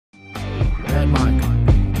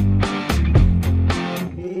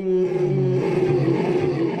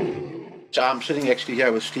I'm sitting actually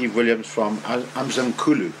here with Steve Williams from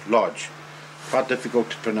Umzimkulu Lodge. Quite difficult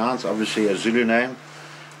to pronounce, obviously a Zulu name,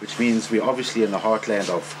 which means we're obviously in the heartland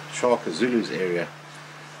of Shaka Zulu's area,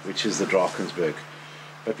 which is the Drakensberg.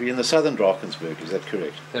 But we're in the southern Drakensberg, is that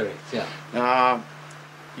correct? Correct, yeah. Now,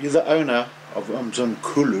 you're the owner of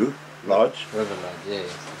Umzimkulu Lodge. River Lodge, yeah.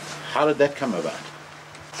 How did that come about?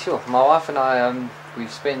 Sure, my wife and I,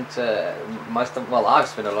 we've spent I've spent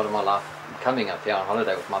a lot of my life coming up here on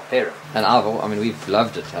holiday with my parents, and we've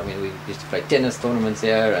loved it. I mean, we used to play tennis tournaments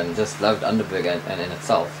here and just loved Underberg and in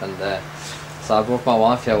itself. And so I brought my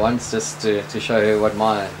wife here once just to show her what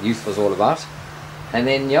my youth was all about. And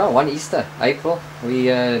then one Easter, April, we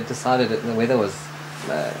decided that the weather was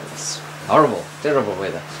horrible, terrible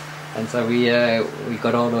weather, and so we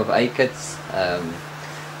got hold of A-Kits.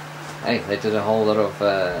 They did a whole lot of,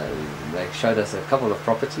 they showed us a couple of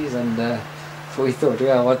properties, and we thought,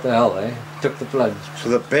 yeah, what the hell, took the plunge. So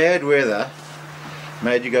the bad weather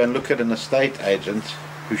made you go and look at an estate agent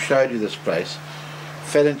who showed you this place,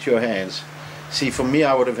 fell into your hands. See, for me,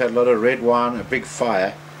 I would have had a lot of red wine, a big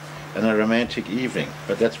fire, and a romantic evening,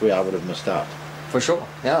 but that's where I would have missed out. For sure,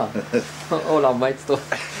 yeah. All our mates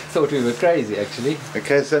thought we were crazy, actually.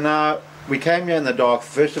 Okay, so now we came here in the dark.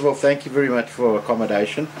 First of all, thank you very much for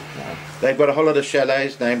accommodation. Yeah. They've got a whole lot of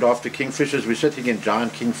chalets named after kingfishers. We're sitting in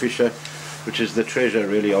Giant Kingfisher, which is the treasure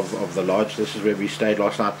really of the lodge. This is where we stayed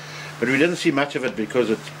last night. But we didn't see much of it because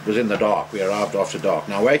it was in the dark. We arrived after dark.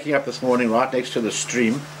 Now, waking up this morning right next to the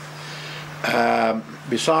stream,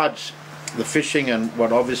 besides the fishing and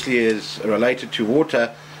what obviously is related to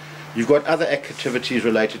water, you've got other activities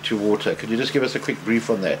related to water. Could you just give us a quick brief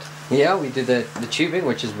on that? Yeah, we did the tubing,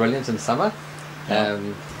 which is brilliant in summer,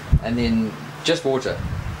 and then just water.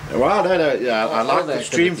 Well, no, yeah, I like the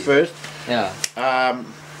stream first. Yeah.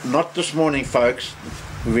 Not this morning, folks.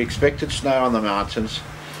 We expected snow on the mountains.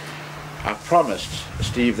 I promised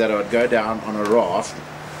Steve that I would go down on a raft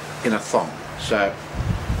in a thong. So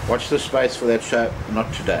watch this space for that show.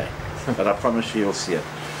 Not today, but I promise you, you'll see it.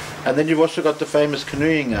 And then you've also got the famous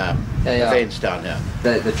canoeing events down here.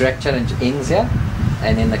 The drag challenge ends here,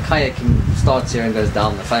 and then the kayaking starts here and goes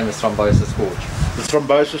down the famous Thrombosis Gorge. The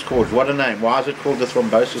Thrombosis Gorge, what a name. Why is it called the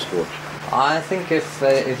Thrombosis Gorge? I think if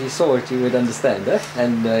you saw it, you would understand it.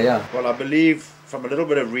 And yeah. Well, I believe from a little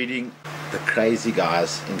bit of reading, the crazy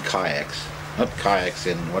guys in kayaks, not kayaks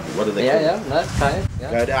in, what do they call it? Yeah, no, kayak.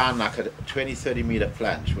 Yeah. Go down like a 20-30 meter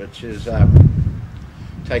plunge, which is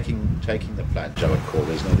taking the plunge, I would call.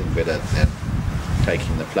 There's nothing better than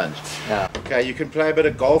taking the plunge. Yeah. Okay, you can play a bit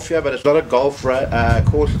of golf here, but it's not a golf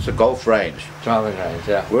course, it's a golf range. Driving range,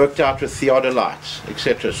 yeah. Worked out with theodolites,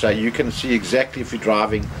 etc. So you can see exactly if you're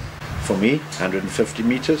driving, for me, 150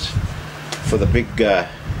 meters. For the big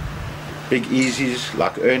easies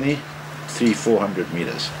like Ernie, 300-400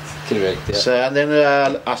 meters. Correct, yeah. So, and then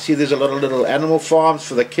I see there's a lot of little animal farms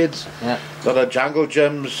for the kids. Yeah. A lot of jungle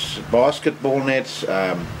gyms, basketball nets,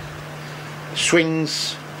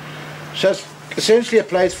 swings. So it's essentially a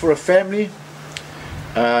place for a family.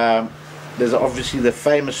 There's obviously the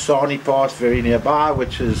famous Sani Pass very nearby,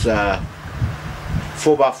 which is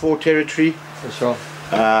 4x4 territory. For sure.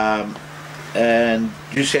 And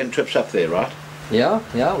you send trips up there, right? Yeah,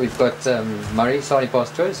 we've got Murray, Sani Pass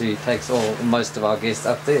Tours, who takes most of our guests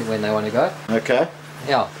up there when they want to go. Okay.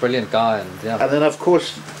 Yeah, brilliant guy, and yeah. And then of course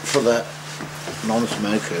for the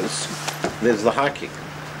non-smokers, there's the hiking.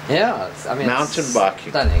 Yeah, mountain biking.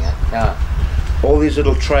 Stunning, yeah. All these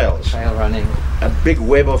little trails. Trail running. A big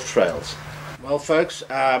web of trails. Well, folks,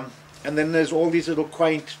 and then there's all these little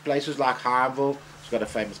quaint places like Heimville. It's got a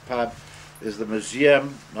famous pub. There's the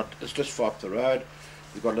museum. It's just far up the road.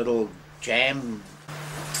 You've got little jam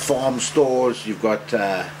farm stores. You've got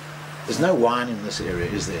there's no wine in this area,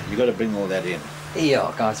 is there? You've got to bring all that in.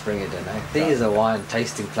 Yeah, guys, bring it in. There is a wine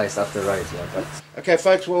tasting place up the road here. But okay,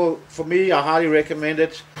 folks, well, for me, I highly recommend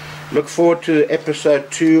it. Look forward to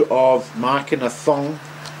episode 2 of Mike in a Thong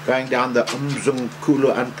going down the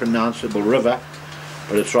Umzimkulu unpronounceable river,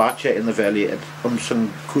 but it's right here in the valley at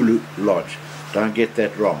Umzimkulu Lodge. Don't get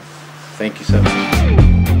that wrong. Thank you so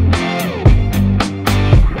much.